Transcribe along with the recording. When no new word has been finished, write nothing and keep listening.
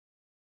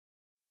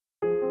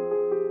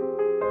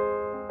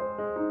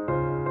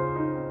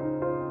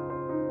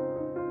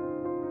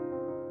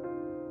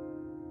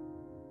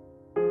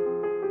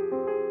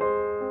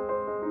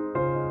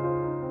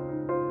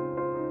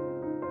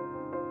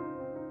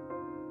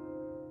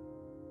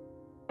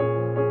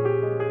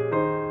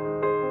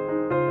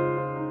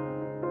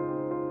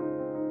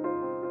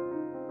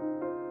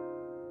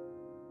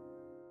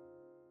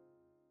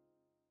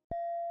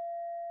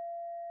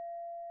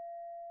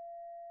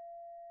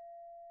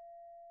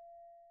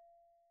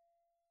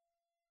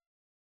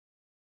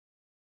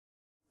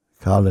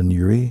Carl and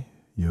Yuri,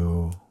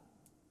 you...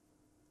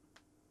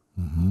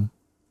 Mm-hmm.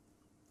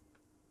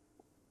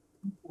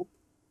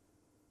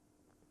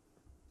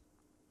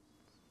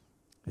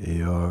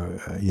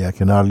 I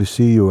can hardly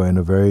see you in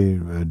a very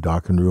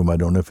darkened room. I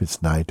don't know if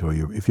it's night or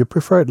you. If you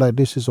prefer it like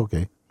this, it's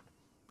okay.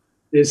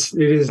 It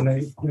is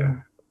night. Yeah.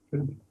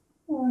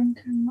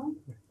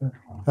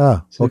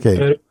 Ah,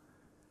 okay.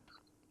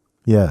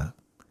 Yeah.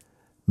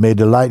 May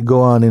the light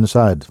go on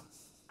inside.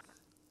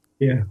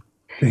 Yeah.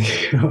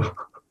 Thank you.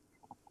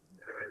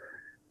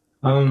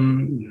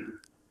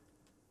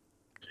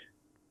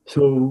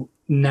 So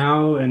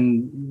now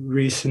and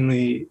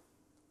recently,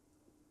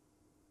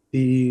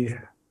 the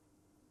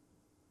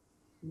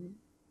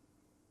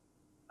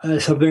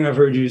something I've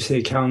heard you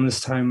say countless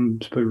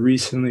times, but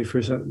recently,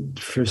 for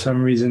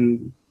some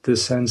reason, the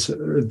sense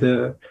or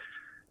the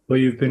what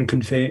you've been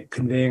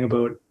conveying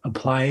about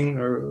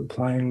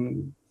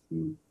applying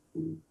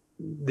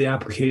the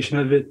application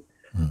of it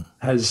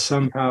has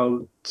somehow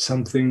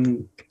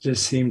something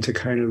just seemed to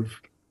kind of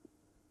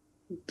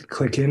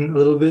click in a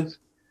little bit,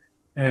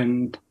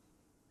 and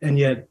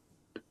yet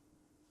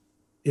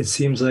it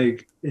seems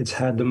like it's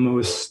had the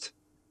most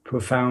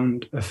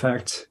profound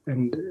effect.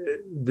 And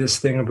this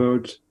thing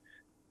about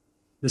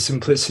the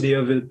simplicity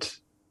of it,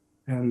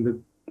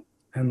 and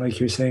like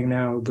you're saying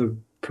now, the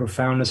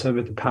profoundness of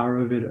it, the power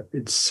of it,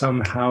 it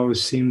somehow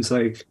seems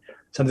like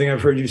something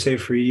I've heard you say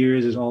for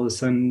years is all of a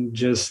sudden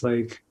just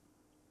like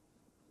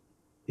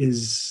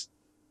is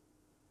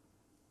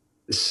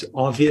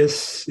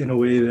obvious in a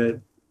way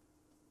that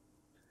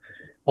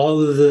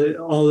all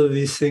of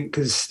these things,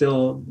 because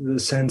still the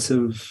sense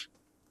of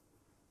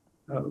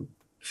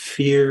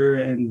fear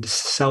and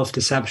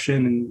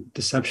self-deception and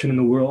deception in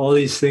the world, all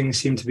these things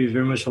seem to be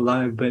very much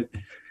alive, but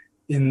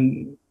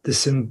in the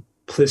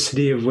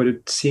simplicity of what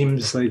it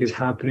seems like is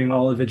happening,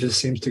 all of it just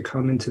seems to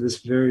come into this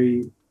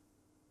very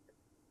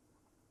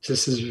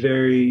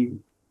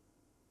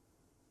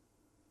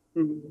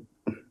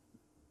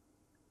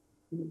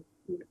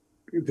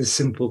the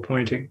simple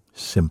pointing.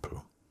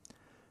 Simple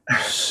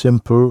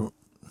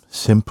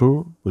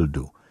will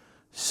do.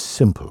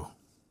 Simple.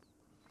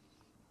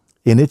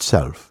 In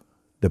itself,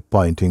 the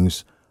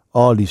pointings,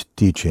 all these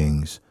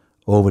teachings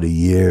over the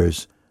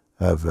years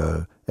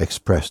have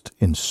expressed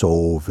in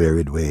so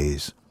varied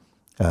ways,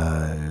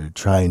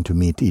 trying to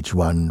meet each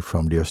one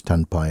from their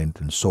standpoint,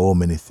 and so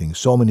many things,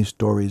 so many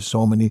stories,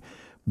 so many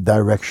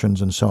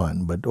directions and so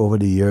on. But over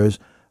the years,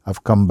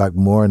 I've come back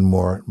more and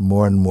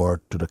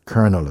more to the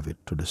kernel of it,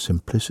 to the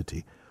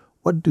simplicity.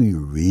 What do you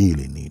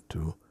really need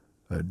to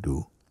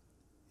do,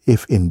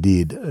 if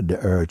indeed the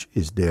urge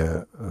is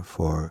there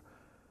for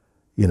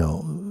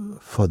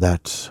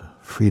that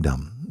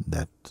freedom,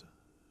 that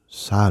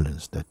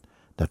silence,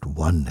 that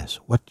oneness?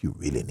 What you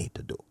really need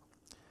to do.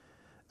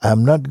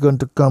 I'm not going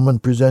to come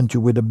and present you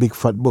with a big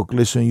fat book.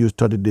 Listen, you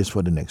study this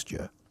for the next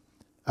year.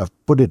 I've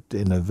put it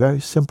in a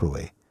very simple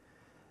way.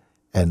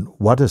 And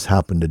what has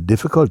happened, the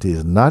difficulty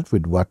is not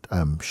with what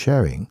I'm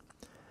sharing,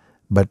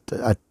 but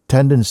a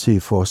tendency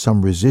for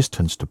some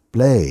resistance to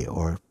play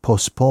or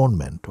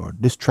postponement or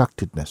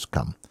distractedness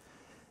come.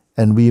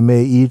 And we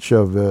may each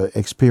have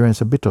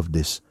experienced a bit of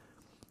this.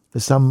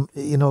 Some,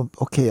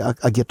 okay,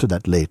 I get to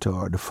that later,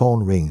 or the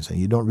phone rings and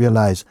you don't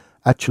realize,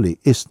 actually,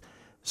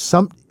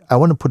 I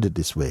want to put it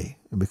this way,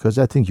 because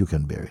I think you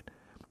can bear it.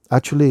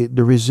 Actually,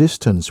 the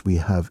resistance we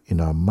have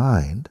in our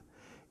mind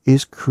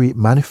is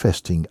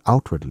manifesting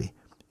outwardly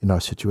in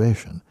our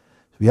situation.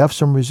 So we have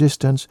some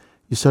resistance,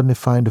 you suddenly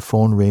find the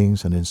phone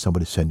rings and then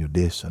somebody send you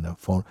this and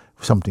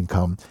something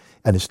comes,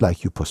 and it's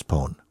like you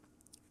postpone.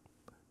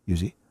 You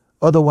see?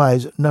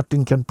 Otherwise,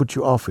 nothing can put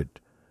you off it.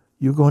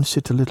 You go and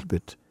sit a little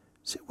bit.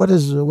 See, what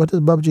does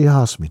Babaji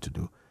ask me to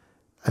do?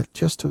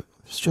 Just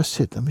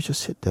sit. Let me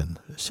just sit then.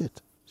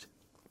 Sit.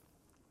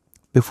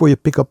 Before you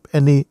pick up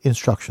any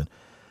instruction,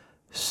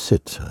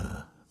 sit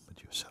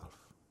with yourself.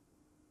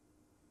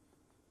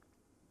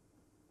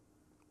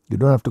 You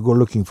don't have to go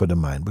looking for the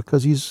mind,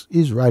 because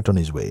he's right on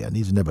his way and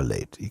he's never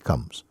late. He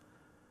comes.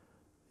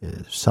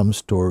 Some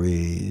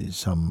story,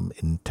 some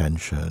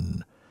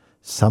intention,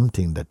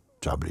 something that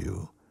troubles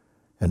you.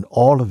 And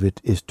all of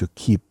it is to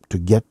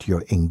get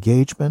your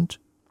engagement.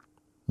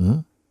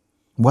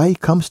 Why he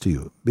comes to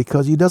you?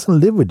 Because he doesn't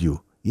live with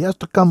you. He has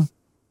to come.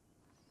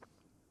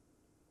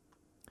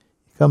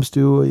 He comes to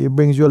you, he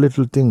brings you a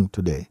little thing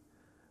today.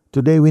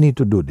 Today we need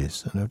to do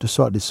this, and we have to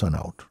sort this one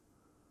out.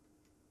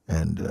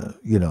 And,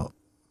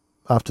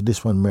 after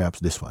this one, perhaps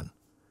this one.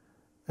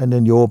 And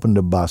then you open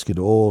the basket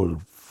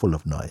all full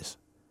of noise.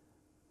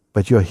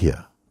 But you're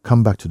here.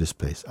 Come back to this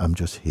place. I'm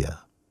just here.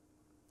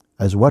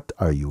 As what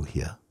are you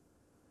here?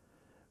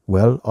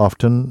 Well,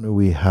 often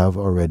we have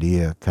already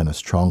a kind of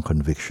strong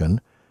conviction,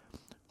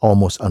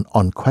 almost an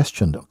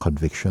unquestioned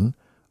conviction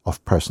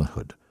of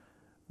personhood.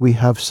 We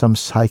have some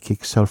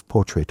psychic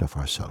self-portrait of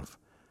ourselves,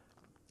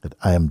 that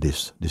I am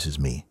this is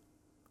me.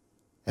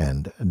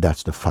 And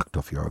that's the fact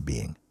of your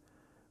being.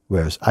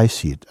 Whereas I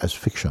see it as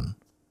fiction.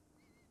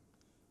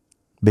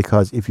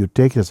 Because if you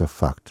take it as a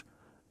fact,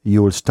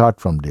 you will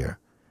start from there,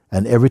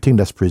 And everything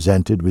that's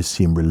presented will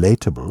seem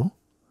relatable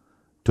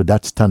to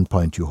that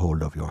standpoint you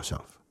hold of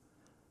yourself.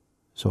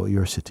 So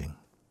you're sitting.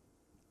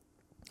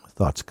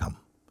 Thoughts come.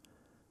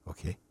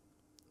 Okay?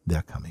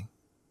 They're coming.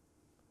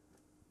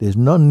 There's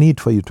no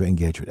need for you to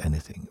engage with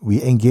anything.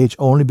 We engage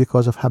only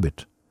because of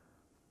habit.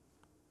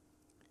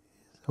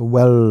 A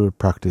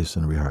well-practiced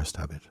and rehearsed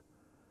habit.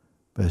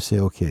 But I say,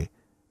 okay,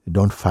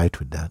 don't fight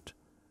with that,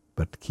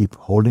 but keep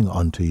holding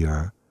on to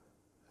your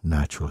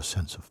natural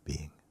sense of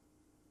being.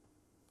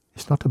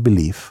 It's not a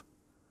belief.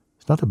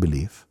 It's not a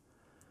belief.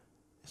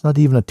 It's not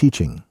even a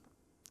teaching.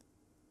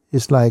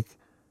 It's like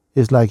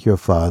your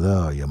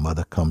father or your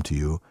mother come to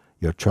you,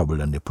 you're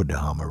troubled, and they put their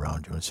arm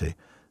around you and say,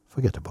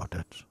 forget about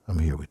that. I'm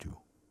here with you.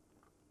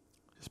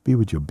 Just be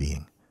with your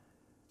being.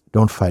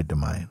 Don't fight the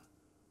mind,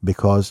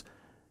 because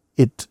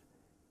it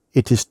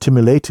is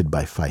stimulated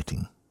by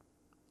fighting.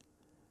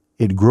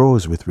 It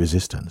grows with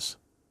resistance,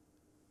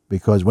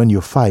 because when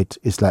you fight,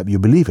 it's like you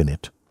believe in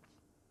it.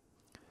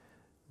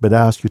 But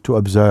I ask you to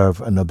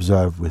observe, and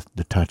observe with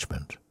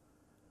detachment.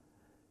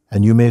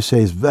 And you may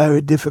say, it's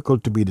very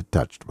difficult to be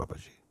detached,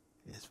 Babaji.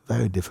 It's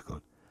very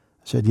difficult.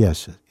 I said,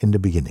 yes, in the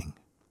beginning,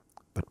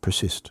 but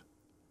persist.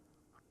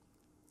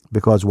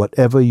 Because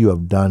whatever you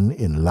have done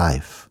in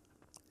life,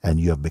 and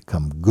you have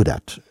become good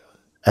at,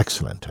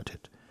 excellent at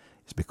it,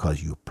 is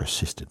because you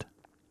persisted.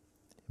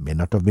 It may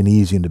not have been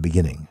easy in the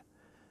beginning.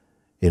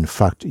 In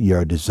fact,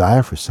 your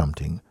desire for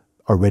something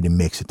already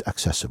makes it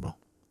accessible.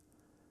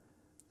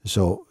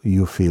 So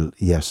you feel,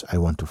 yes, I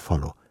want to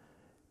follow.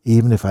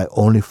 Even if I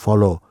only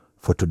follow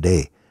for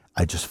today,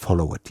 I just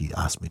follow what he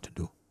asked me to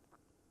do.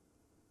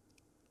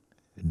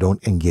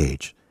 Don't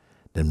engage.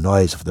 The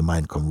noise of the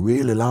mind comes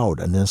really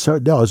loud, and then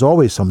there is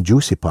always some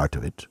juicy part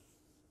of it.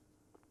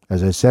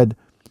 As I said,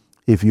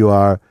 if you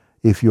are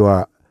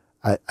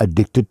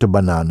addicted to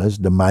bananas,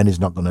 the mind is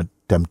not going to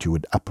tempt you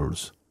with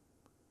apples.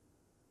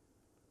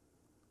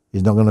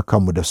 It's not going to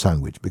come with a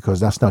sandwich,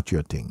 because that's not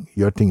your thing.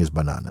 Your thing is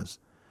bananas.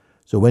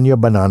 So when your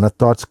banana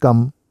thoughts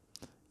come,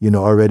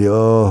 already,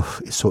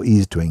 it's so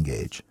easy to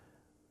engage.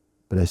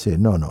 But I say,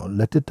 no,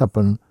 let it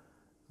happen,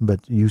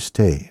 but you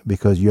stay,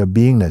 because your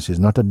beingness is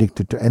not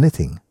addicted to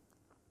anything.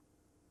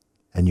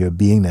 And your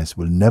beingness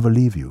will never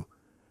leave you.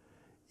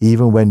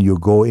 Even when you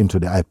go into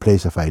the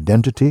place of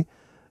identity,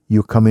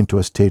 you come into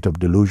a state of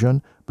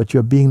delusion, but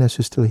your beingness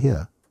is still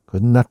here,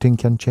 because nothing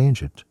can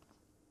change it.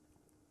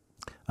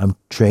 I'm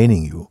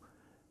training you,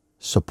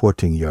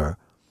 supporting your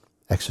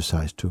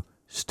exercise to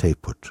stay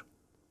put.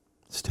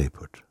 Stay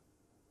put.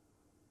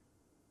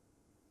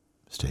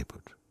 Stay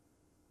put.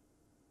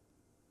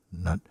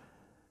 Not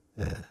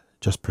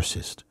just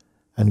persist.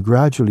 And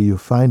gradually you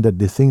find that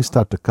the things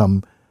start to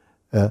come,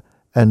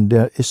 and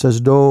it's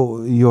as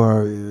though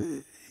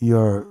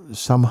you're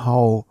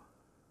somehow,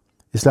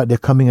 it's like they're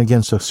coming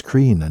against a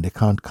screen and they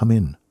can't come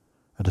in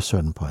at a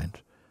certain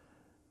point.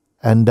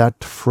 And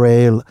that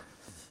frail,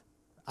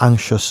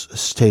 anxious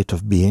state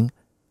of being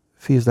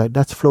feels like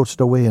that floats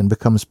away and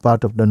becomes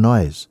part of the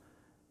noise,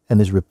 and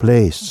is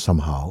replaced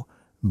somehow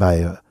by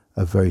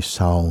a very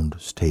sound,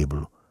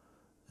 stable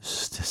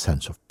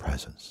sense of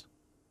presence.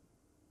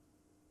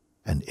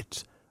 And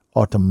it's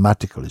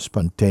automatically,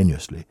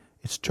 spontaneously,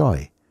 it's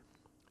joy.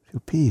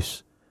 Feel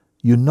peace.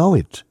 You know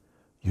it.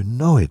 You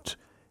know it.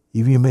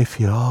 Even you may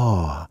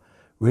feel,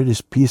 where does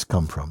peace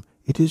come from?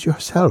 It is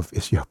yourself.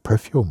 It's your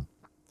perfume.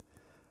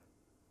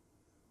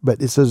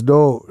 But it's as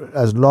though,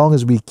 as long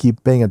as we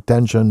keep paying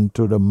attention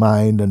to the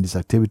mind and this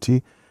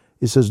activity,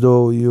 it's as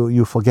though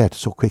you forget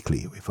so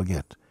quickly. We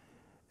forget.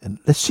 And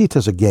let's see it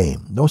as a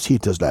game. Don't see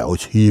it as like,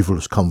 it's evil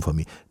has come for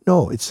me.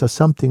 No, it's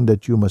something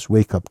that you must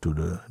wake up to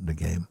the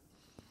game.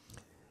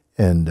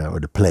 And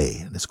or the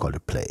play. Let's call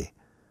it play.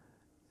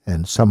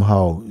 And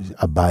somehow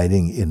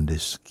abiding in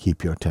this,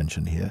 keep your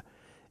attention here.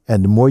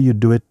 And the more you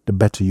do it, the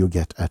better you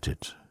get at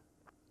it.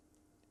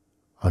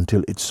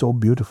 Until it's so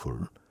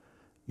beautiful,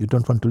 you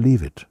don't want to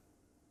leave it.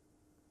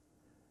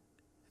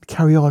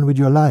 Carry on with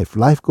your life.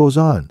 Life goes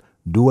on.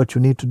 Do what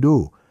you need to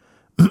do.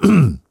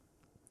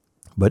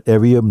 But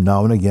every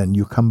now and again,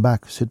 you come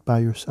back, sit by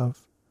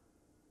yourself.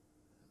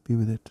 Be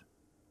with it.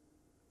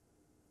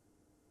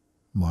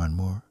 More and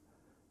more.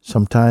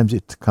 Sometimes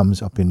it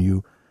comes up in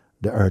you,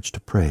 the urge to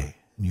pray.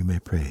 And you may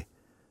pray,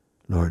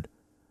 Lord,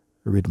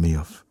 rid me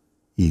of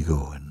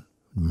ego and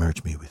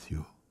merge me with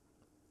you.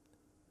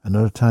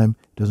 Another time,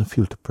 it doesn't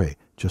feel to pray.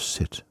 Just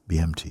sit, be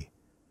empty.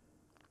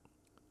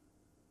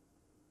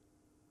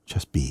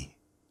 Just be.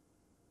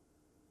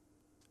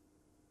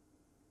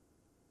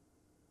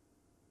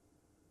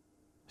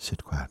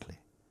 Sit quietly.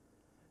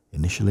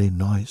 Initially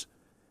noise,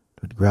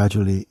 but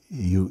gradually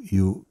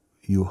you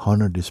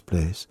honor this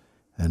place,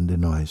 and the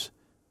noise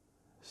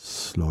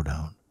slow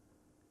down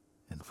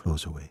and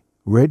flows away.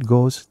 Where it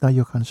goes, it's not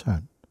your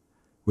concern.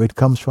 Where it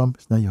comes from,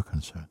 it's not your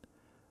concern.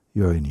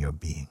 You're in your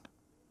being.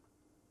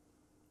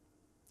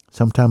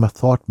 Sometimes a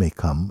thought may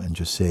come and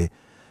just say,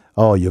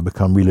 you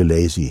become really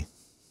lazy.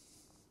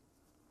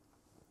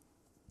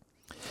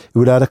 It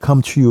would either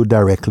come to you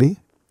directly,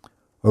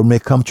 or may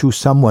come to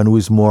someone who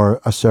is more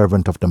a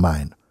servant of the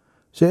mind.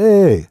 Say,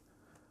 hey,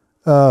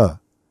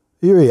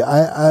 Yuri,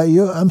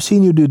 I'm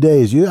seeing you do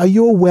days. Are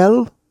you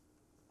well?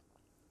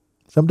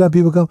 Sometimes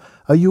people come,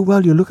 are you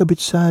well? You look a bit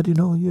sad,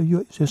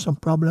 is there some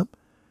problem?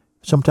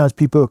 Sometimes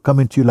people come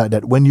into you like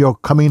that. When you're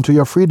coming into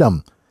your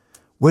freedom,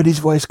 where does this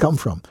voice come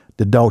from?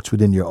 The doubts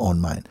within your own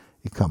mind.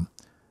 It come,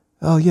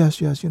 oh,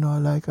 yes, I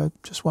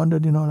just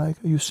wondered, are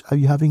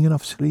you having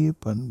enough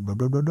sleep? And blah,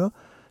 blah, blah, blah.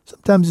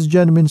 Sometimes it's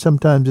genuine,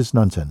 sometimes it's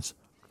nonsense.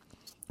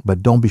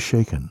 But don't be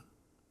shaken.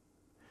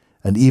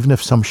 And even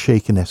if some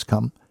shakiness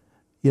come,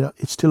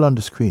 it's still on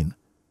the screen.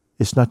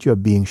 It's not your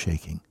being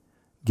shaking.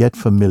 Get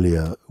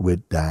familiar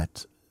with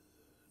that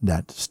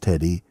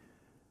steady,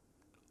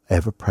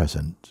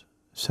 ever-present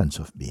sense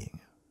of being.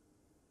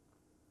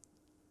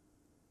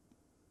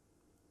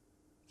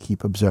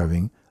 Keep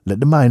observing. Let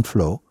the mind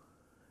flow.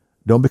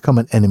 Don't become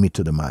an enemy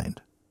to the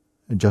mind.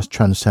 Just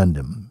transcend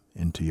them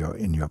in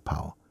your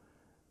power.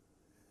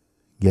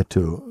 Get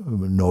to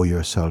know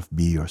yourself,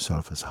 be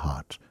yourself as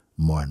heart,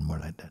 more and more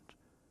like that.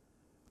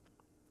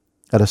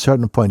 At a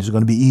certain point, it's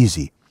going to be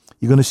easy.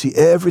 You're going to see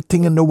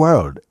everything in the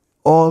world,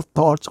 all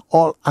thoughts,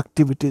 all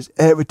activities,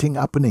 everything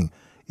happening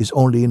is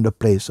only in the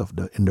place of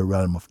in the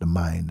realm of the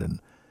mind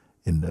and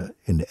in the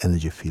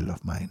energy field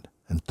of mind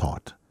and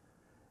thought.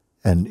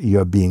 And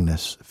your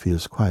beingness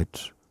feels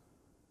quite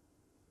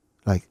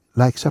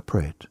like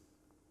separate.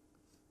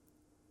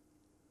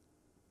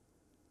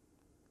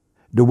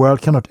 The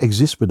world cannot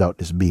exist without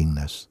this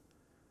beingness.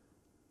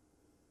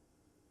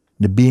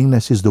 The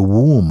beingness is the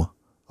womb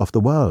of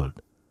the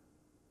world.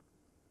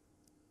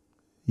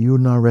 You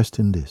now rest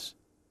in this.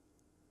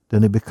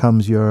 Then it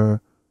becomes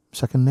your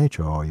second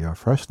nature or your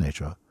first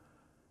nature.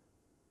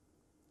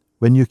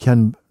 When you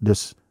can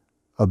just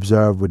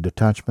observe with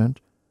detachment,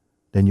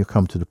 then you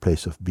come to the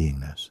place of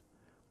beingness.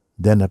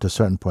 Then at a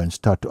certain point,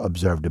 start to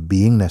observe the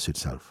beingness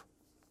itself.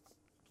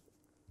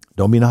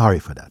 Don't be in a hurry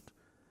for that.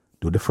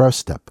 Do the first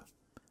step.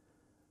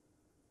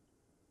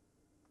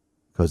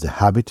 Because the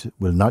habit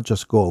will not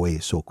just go away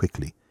so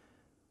quickly.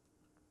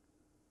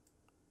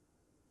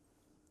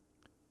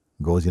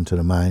 Goes into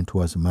the mind,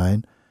 towards the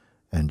mind,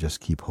 and just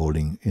keep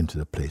holding into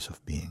the place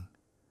of being.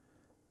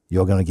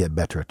 You're going to get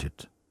better at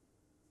it.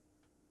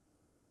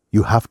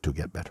 You have to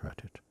get better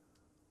at it.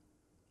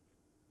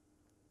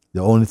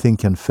 The only thing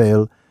can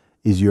fail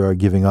is you're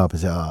giving up and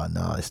say, oh,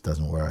 no, this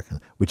doesn't work,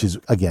 which is,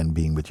 again,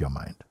 being with your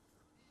mind.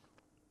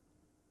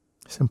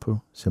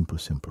 Simple, simple,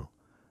 simple.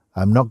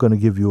 I'm not going to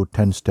give you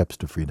 10 steps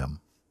to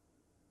freedom.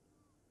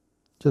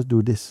 Just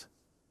do this.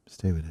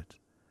 Stay with it.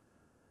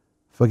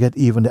 Forget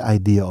even the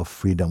idea of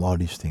freedom, all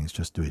these things.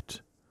 Just do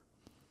it.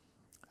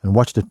 And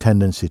watch the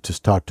tendency to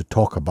start to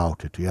talk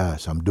about it.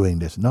 Yes, I'm doing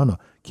this. No.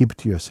 Keep it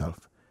to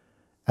yourself.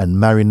 And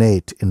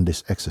marinate in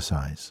this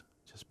exercise.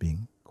 Just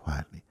being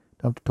quietly.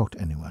 Don't have to talk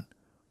to anyone.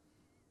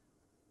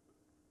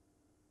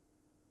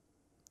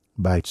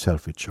 By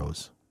itself it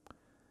shows.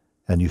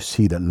 And you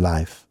see that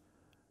life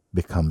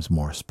becomes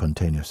more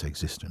spontaneous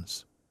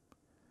existence.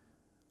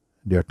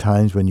 There are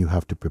times when you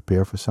have to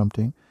prepare for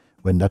something.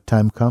 When that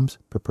time comes,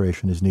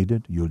 preparation is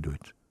needed, you'll do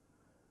it.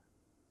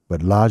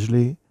 But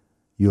largely,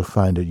 you'll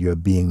find that your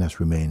beingness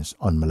remains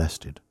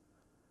unmolested.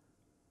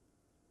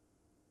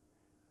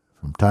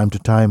 From time to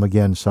time,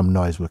 again, some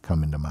noise will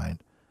come in the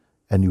mind,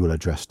 and you will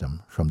address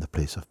them from the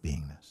place of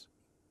beingness.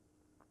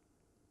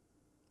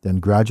 Then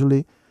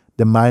gradually,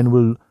 the mind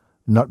will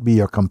not be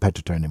your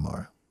competitor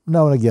anymore.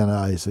 Now and again,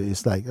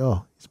 it's like,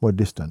 oh, it's more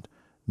distant.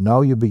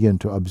 Now you begin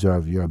to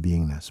observe your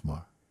beingness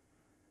more.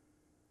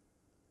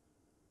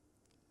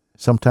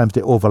 Sometimes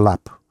they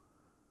overlap.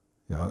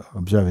 You're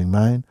observing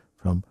mind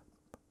from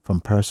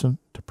person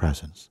to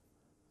presence.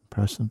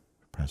 Person,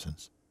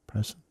 presence.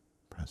 Person,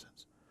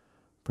 presence.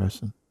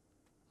 Person,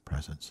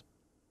 presence.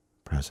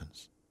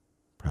 Presence,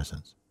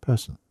 presence.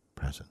 Person,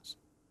 presence.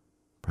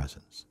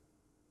 Presence.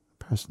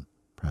 Person,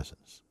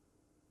 presence.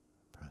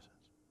 Presence.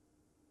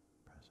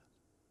 Presence.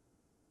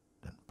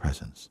 Then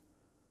presence.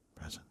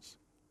 Presence.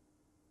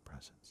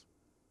 Presence.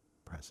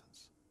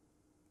 Presence.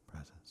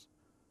 Presence.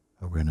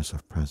 Awareness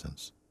of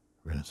presence.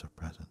 Awareness of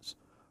presence.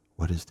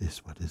 What is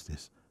this? What is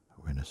this?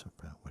 Awareness of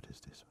presence. What is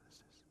this? What is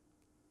this?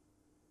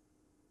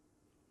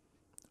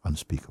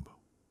 Unspeakable.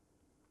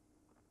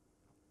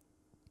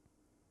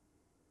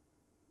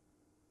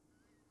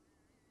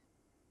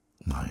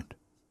 Mind.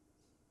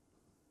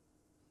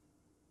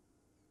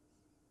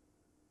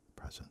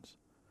 Presence.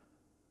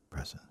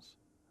 Presence.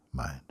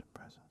 Mind.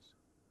 Presence.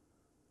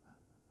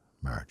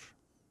 Merge.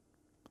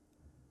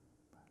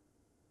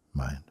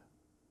 Mind.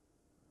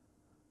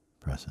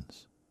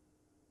 Presence.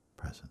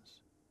 Presence.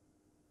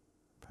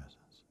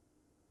 Presence.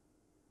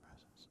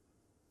 Presence.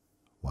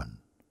 One.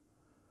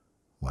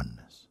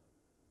 Oneness.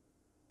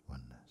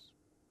 Oneness.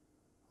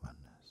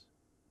 Oneness.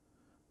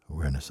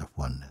 Awareness of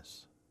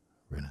oneness.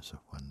 Awareness of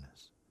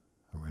oneness.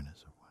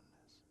 Awareness of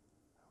oneness.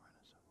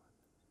 Awareness of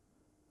oneness.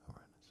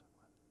 Awareness of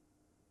oneness.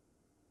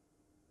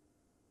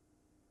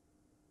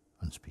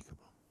 Unspeakable.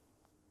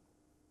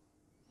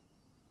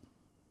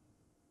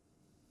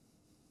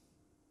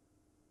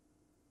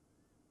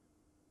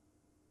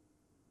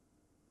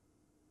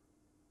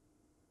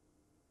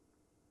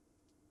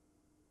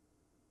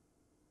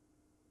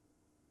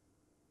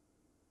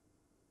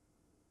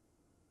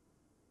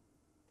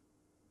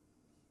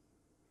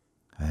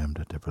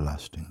 am that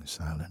everlasting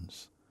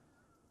silence.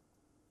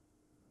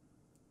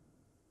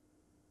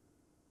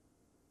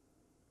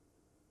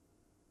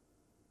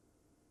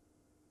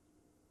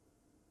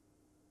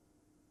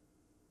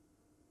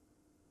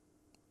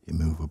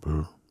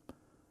 Immovable,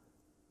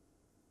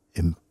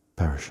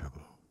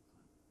 imperishable,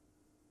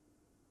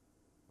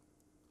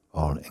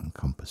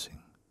 all-encompassing.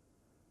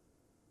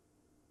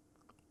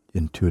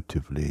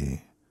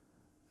 Intuitively,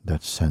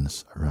 that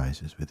sense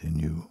arises within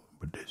you,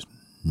 but there's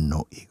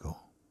no ego.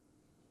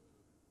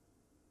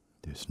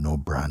 There's no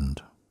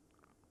brand.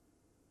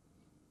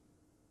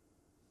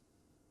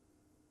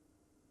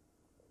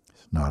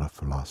 It's not a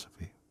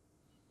philosophy.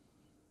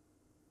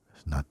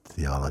 It's not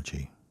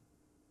theology.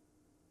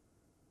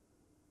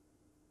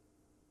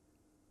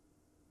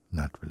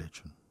 Not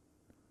religion.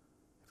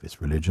 If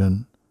it's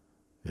religion,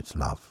 it's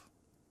love.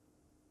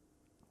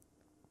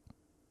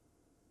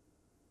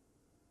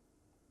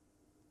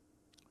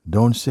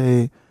 Don't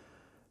say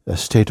a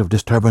state of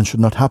disturbance should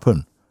not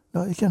happen.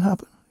 No, it can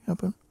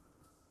happen.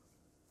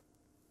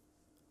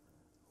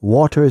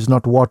 Water is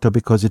not water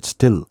because it's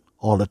still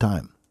all the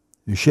time.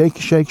 You shake,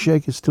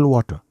 it's still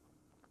water.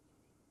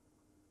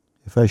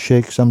 If I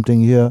shake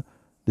something here,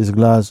 this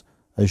glass,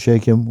 I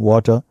shake him,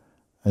 water,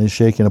 and he's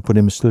shaking, I put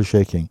him still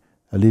shaking.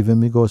 I leave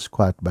him, he goes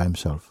quiet by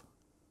himself.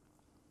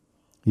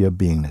 Your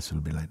beingness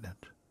will be like that.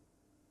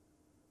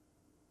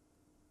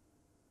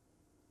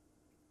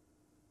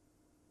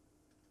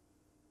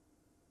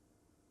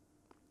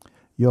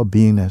 Your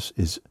beingness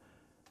is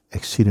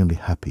exceedingly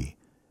happy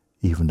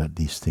even that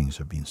these things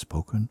are being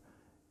spoken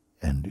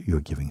and you're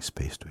giving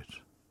space to it.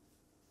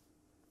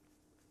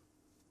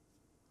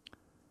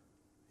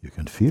 You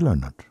can feel or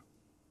not.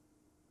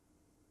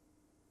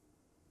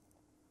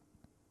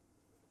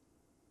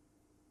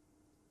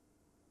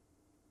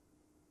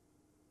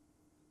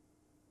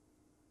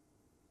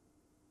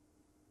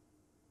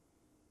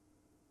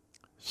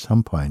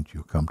 Some point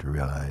you come to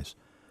realize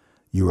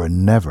you are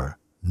never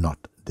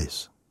not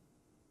this.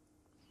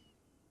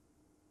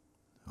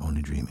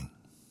 Only dreaming.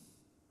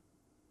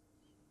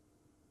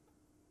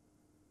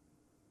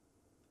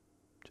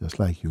 Just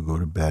like you go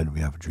to bed, we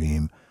have a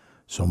dream,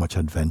 so much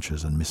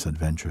adventures and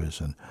misadventures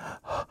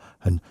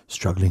and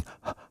struggling,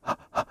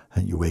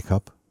 and you wake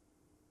up.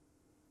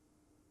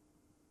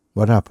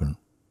 What happened?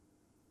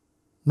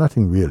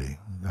 Nothing really.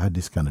 I had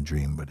this kind of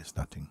dream, but it's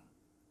nothing.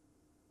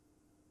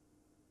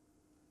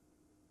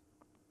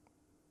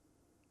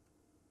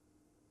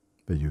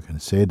 But you can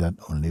say that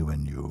only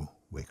when you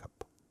wake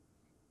up.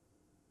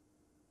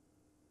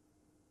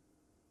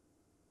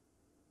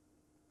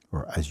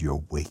 Or as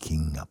you're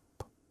waking up.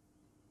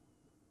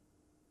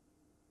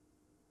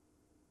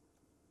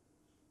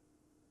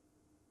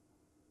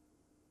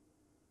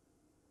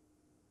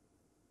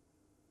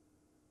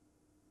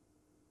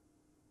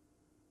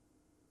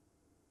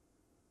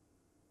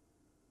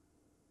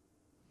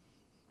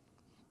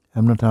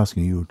 I'm not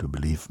asking you to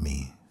believe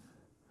me.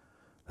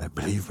 I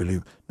believe.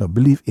 No,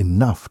 believe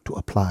enough to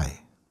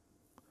apply.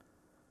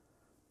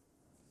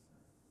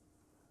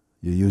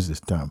 You use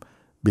this term.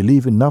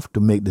 Believe enough to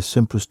make the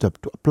simple step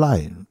to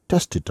apply.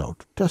 Test it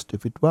out. Test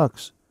if it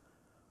works.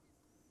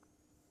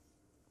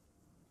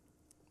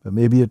 But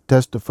maybe you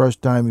test the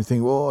first time, you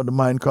think, oh, the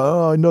mind,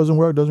 it doesn't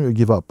work, you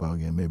give up.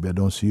 Again, maybe I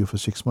don't see you for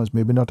 6 months,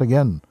 maybe not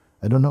again.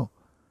 I don't know.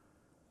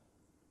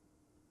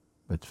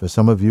 But for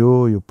some of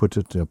you, you put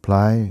it to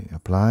apply,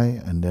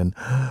 and then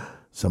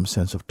some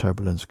sense of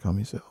turbulence comes.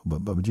 You say, oh,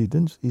 but Babaji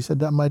didn't. He said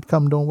that might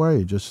come, don't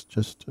worry. Just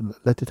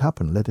let it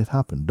happen. Let it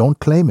happen. Don't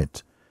claim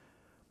it.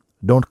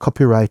 Don't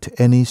copyright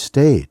any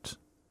state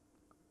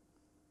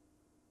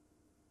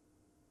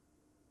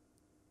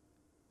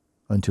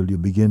until you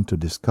begin to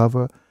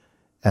discover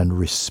and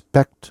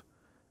respect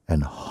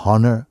and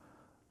honor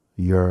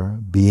your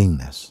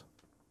beingness.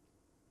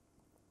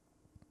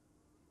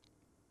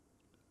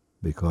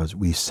 Because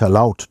we sell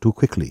out too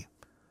quickly.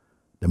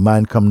 The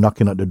mind come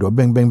knocking at the door,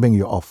 bang, bang, bang,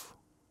 you're off.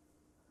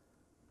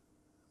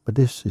 But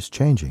this is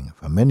changing.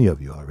 For many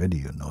of you already,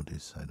 you know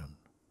this. I don't.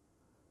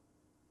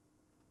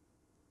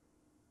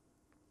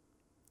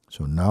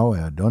 So now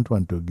I don't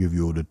want to give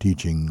you the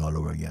teaching all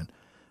over again.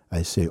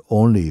 I say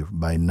only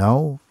by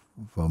now,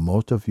 for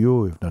most of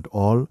you, if not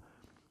all,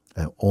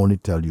 I only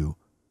tell you,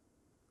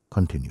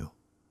 continue,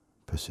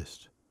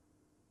 persist,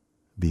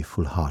 be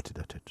full-hearted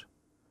at it.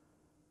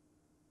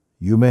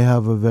 You may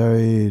have a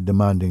very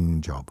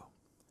demanding job.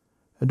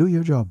 Do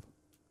your job.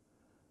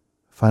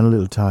 Find a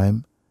little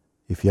time.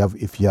 If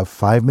you have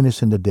 5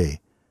 minutes in the day,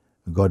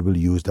 God will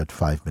use that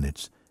 5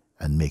 minutes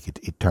and make it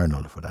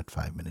eternal for that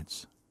 5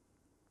 minutes.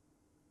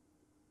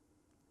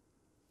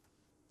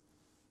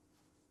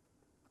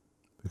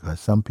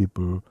 Because some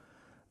people,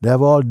 they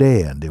have all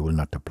day and they will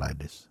not apply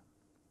this.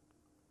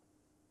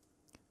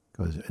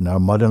 Because in our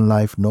modern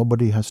life,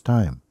 nobody has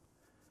time.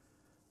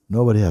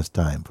 Nobody has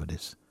time for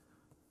this.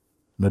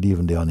 Not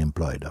even the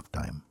unemployed have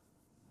time.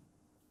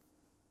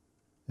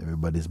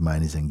 Everybody's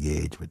mind is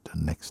engaged with the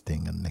next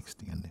thing and next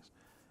thing and next.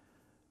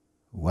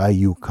 Why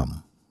you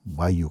come?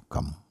 Why you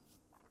come?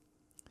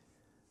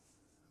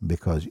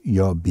 Because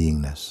your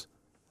beingness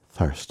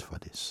thirsts for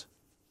this.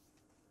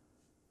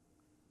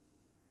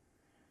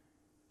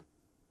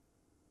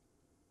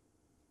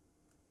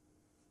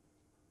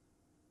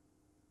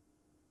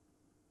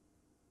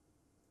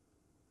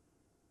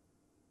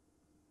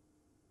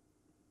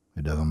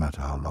 It doesn't matter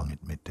how long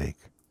it may take.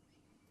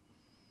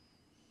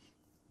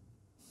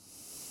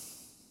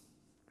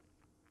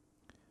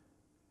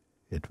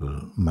 It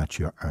will match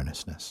your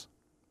earnestness.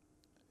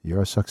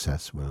 Your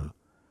success will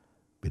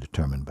be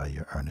determined by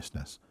your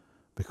earnestness,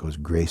 because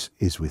grace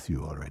is with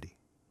you already.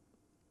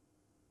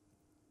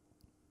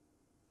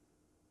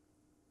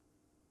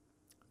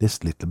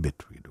 This little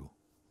bit we do.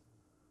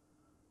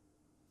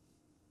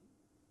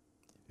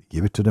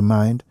 Give it to the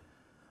mind.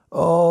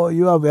 Oh,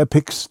 you have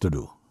epics to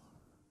do.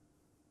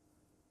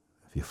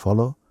 If you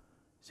follow,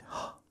 you say,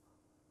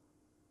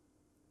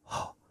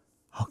 how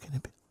can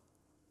it be?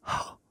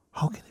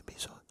 How can it be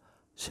so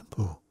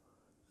simple?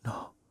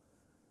 No.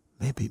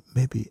 Maybe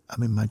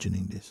I'm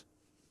imagining this.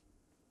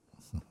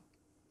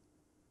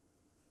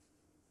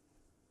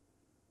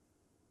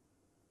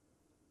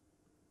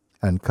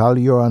 And Carl,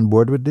 you're on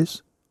board with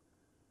this?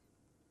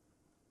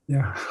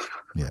 Yeah.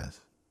 Yes.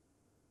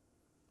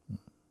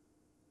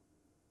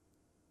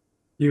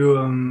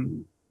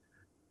 You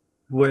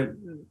what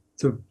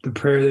the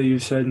prayer that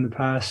you've said in the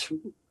past,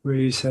 where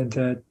you said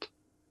that,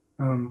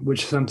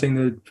 which is something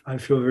that I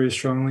feel very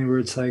strongly, where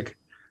it's like,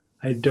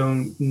 I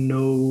don't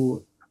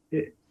know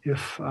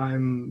if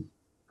I'm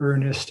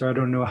earnest, or I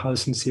don't know how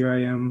sincere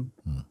I am.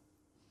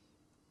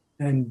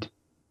 And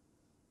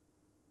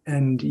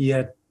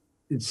yet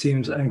it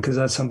seems, and because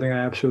that's something I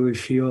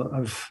absolutely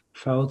I've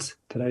felt,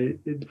 that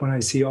when I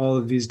see all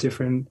of these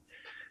different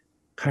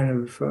kind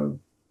of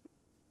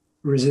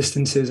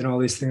resistances and all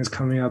these things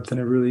coming up,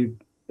 then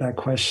that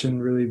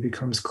question really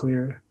becomes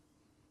clear.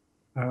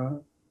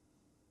 That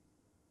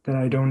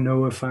I don't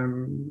know if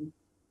I'm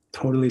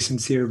totally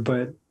sincere,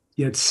 but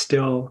yet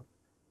still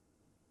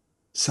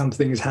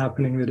something is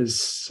happening that is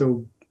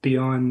so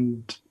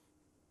beyond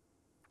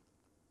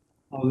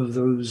all of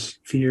those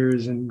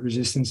fears and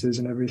resistances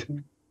and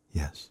everything.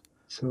 Yes.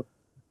 So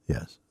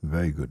Yes,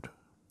 very good.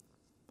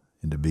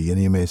 In the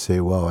beginning, you may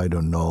say, well, I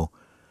don't know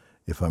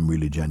if I'm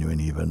really genuine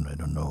even. I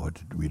don't know what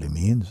it really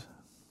means.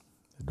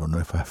 I don't know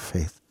if I have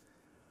faith.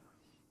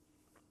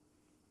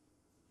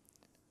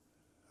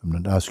 I'm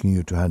not asking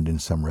you to hand in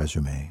some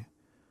resume.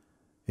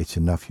 It's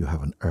enough you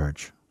have an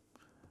urge,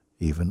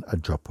 even a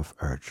drop of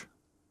urge.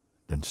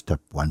 Then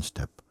one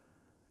step.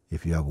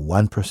 If you have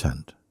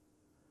 1%,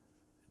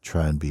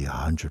 try and be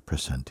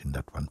 100% in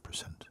that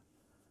 1%.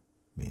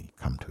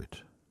 Come to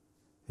it.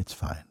 It's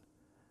fine.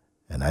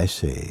 And I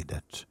say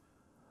that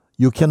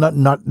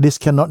this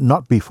cannot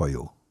not be for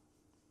you.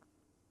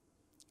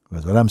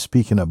 Because what I'm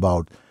speaking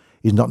about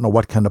is not know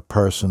what kind of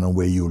person and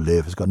where you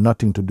live. It's got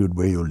nothing to do with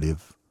where you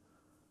live.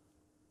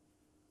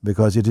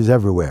 Because it is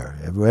everywhere.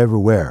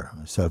 Everywhere.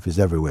 Self is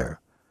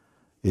everywhere.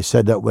 He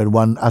said that when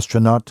one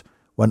astronaut,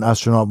 when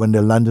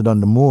they landed on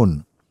the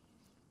moon,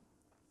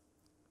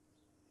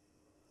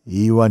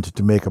 he wanted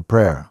to make a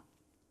prayer.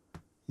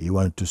 He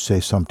wanted to say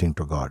something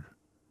to God.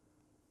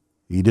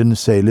 He didn't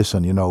say,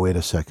 listen, wait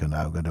a second,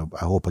 I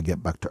hope I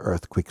get back to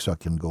Earth quick so I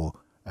can go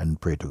and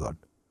pray to God.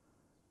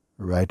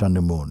 Right on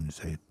the moon, he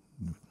said,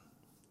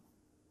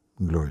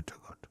 glory to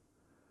God.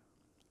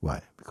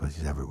 Why? Because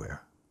he's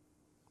everywhere.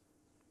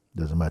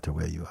 Doesn't matter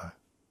where you are.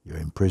 You're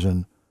in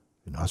prison,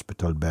 in a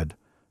hospital bed,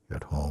 you're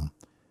at home.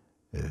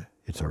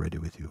 It's already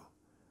with you.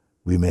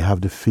 We may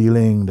have the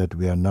feeling that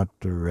we are not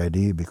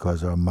ready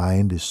because our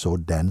mind is so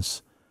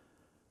dense.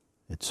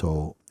 It's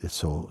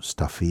so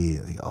stuffy.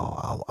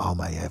 How am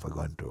I ever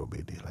going to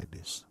be like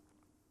this?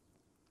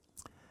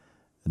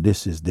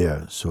 This is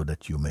there so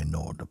that you may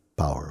know the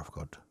power of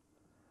God.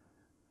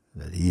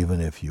 That even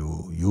if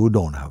you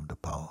don't have the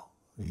power,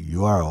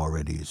 you are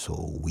already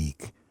so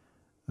weak,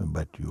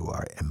 but you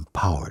are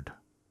empowered.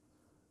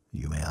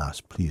 You may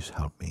ask, please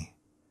help me.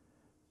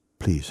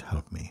 Please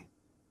help me.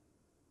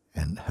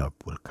 And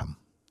help will come.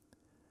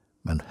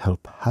 And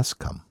help has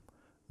come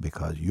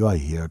because you are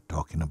here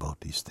talking about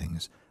these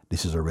things.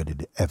 This is already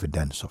the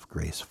evidence of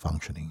grace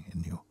functioning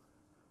in you.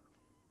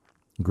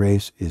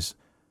 Grace is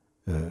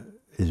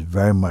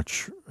very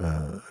much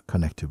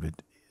connected with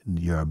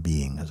your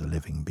being as a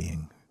living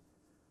being.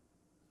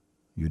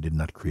 You did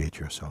not create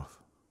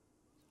yourself.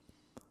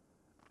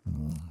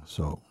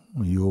 So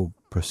you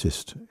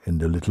persist in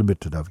the little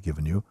bit that I've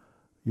given you.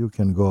 You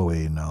can go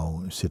away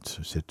now,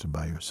 sit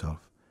by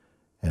yourself,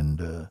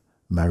 and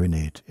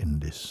marinate in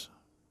this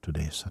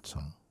today's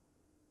satsang.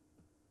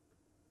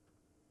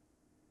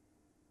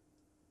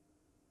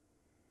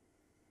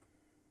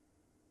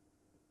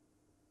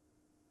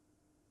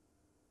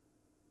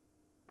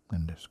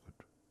 And that's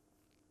good.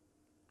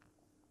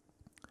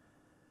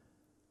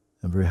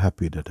 I'm very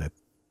happy that I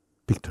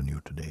picked on you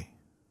today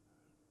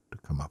to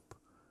come up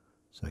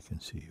so I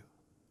can see you.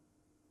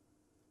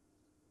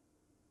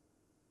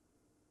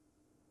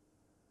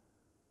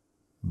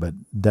 But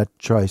that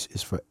choice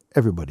is for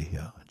everybody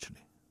here,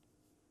 actually.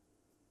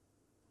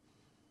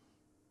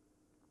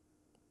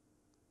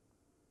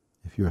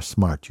 If you're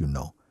smart, you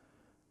know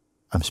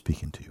I'm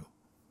speaking to you.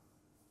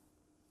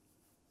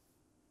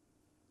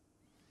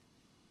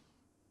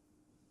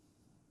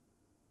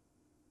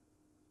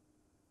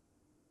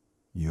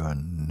 You are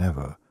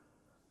never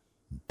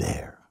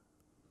there.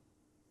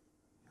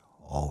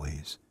 You're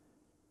always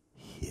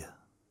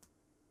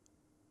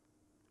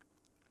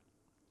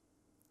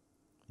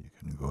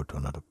go to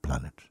another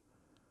planet,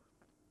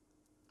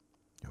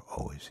 you're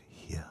always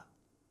here.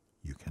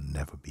 You can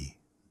never be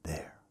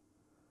there.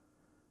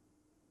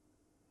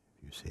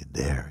 If you say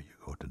there,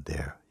 you go to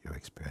there, your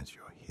experience,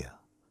 you're here.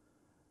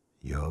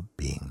 Your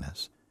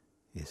beingness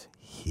is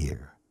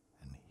here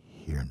and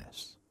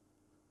here-ness.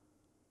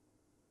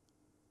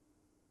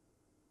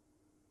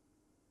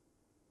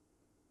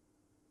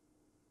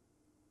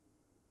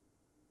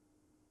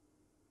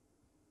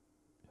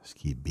 Just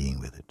keep being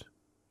with it,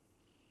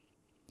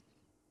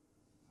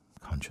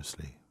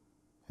 consciously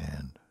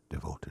and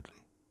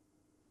devotedly.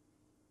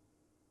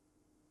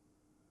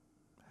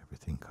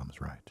 Everything comes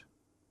right.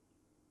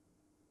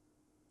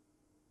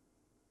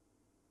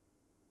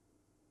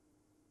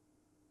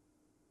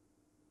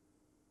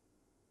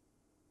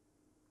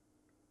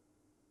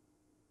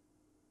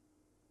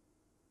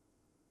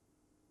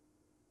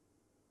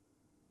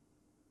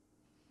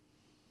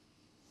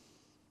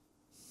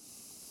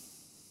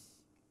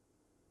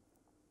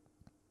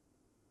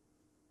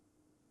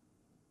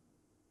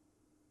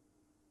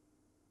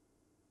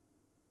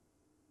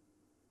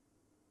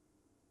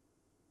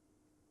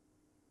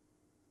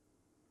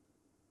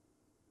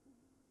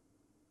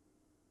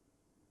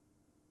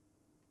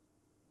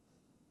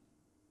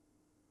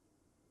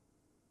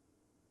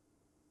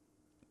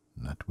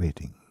 Not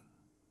waiting,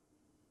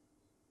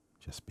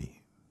 just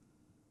be.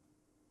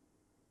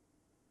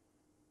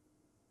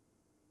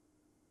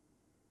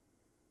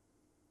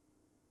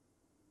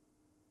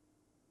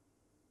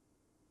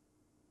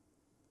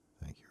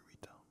 Thank you,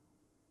 Rita.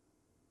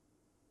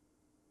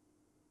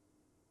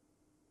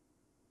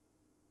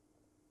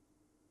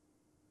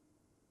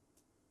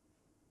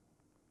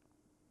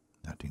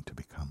 Nothing to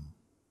become,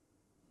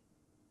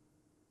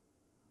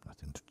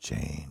 nothing to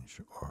change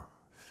or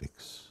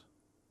fix.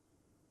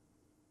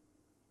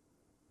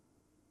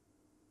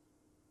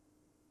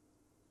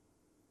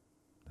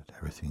 Let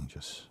everything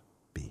just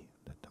be,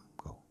 let them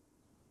go.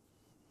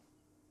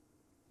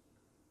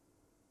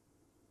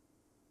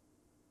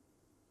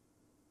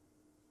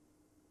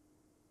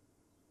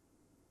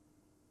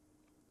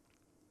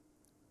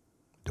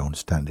 Don't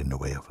stand in the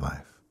way of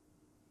life.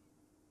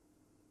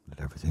 Let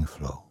everything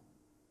flow,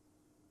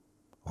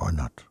 or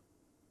not.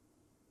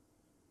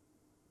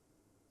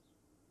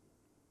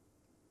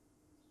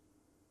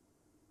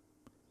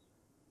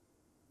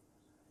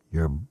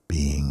 Your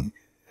being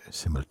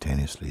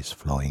simultaneously is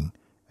flowing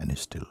and is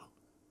still.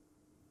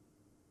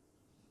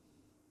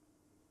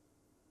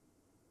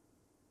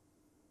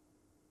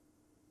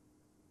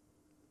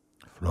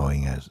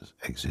 Flowing as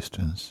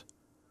existence,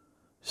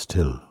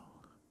 still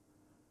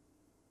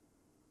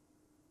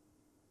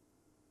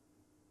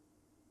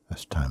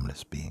as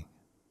timeless being.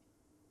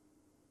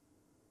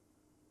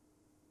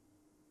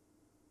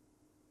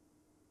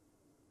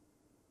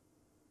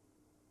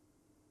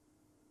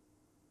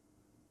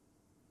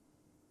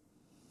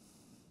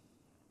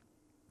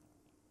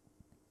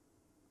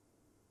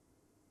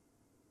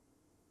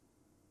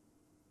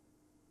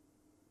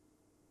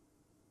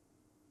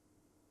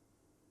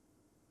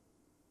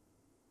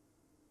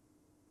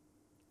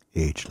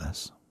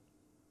 Ageless.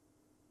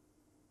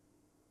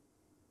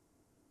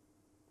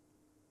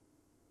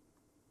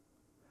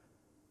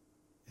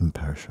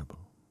 Imperishable.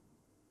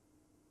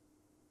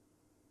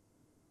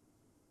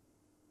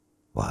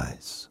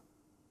 Wise.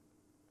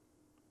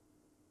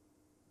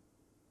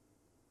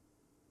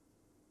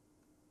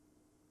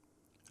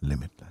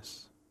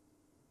 Limitless.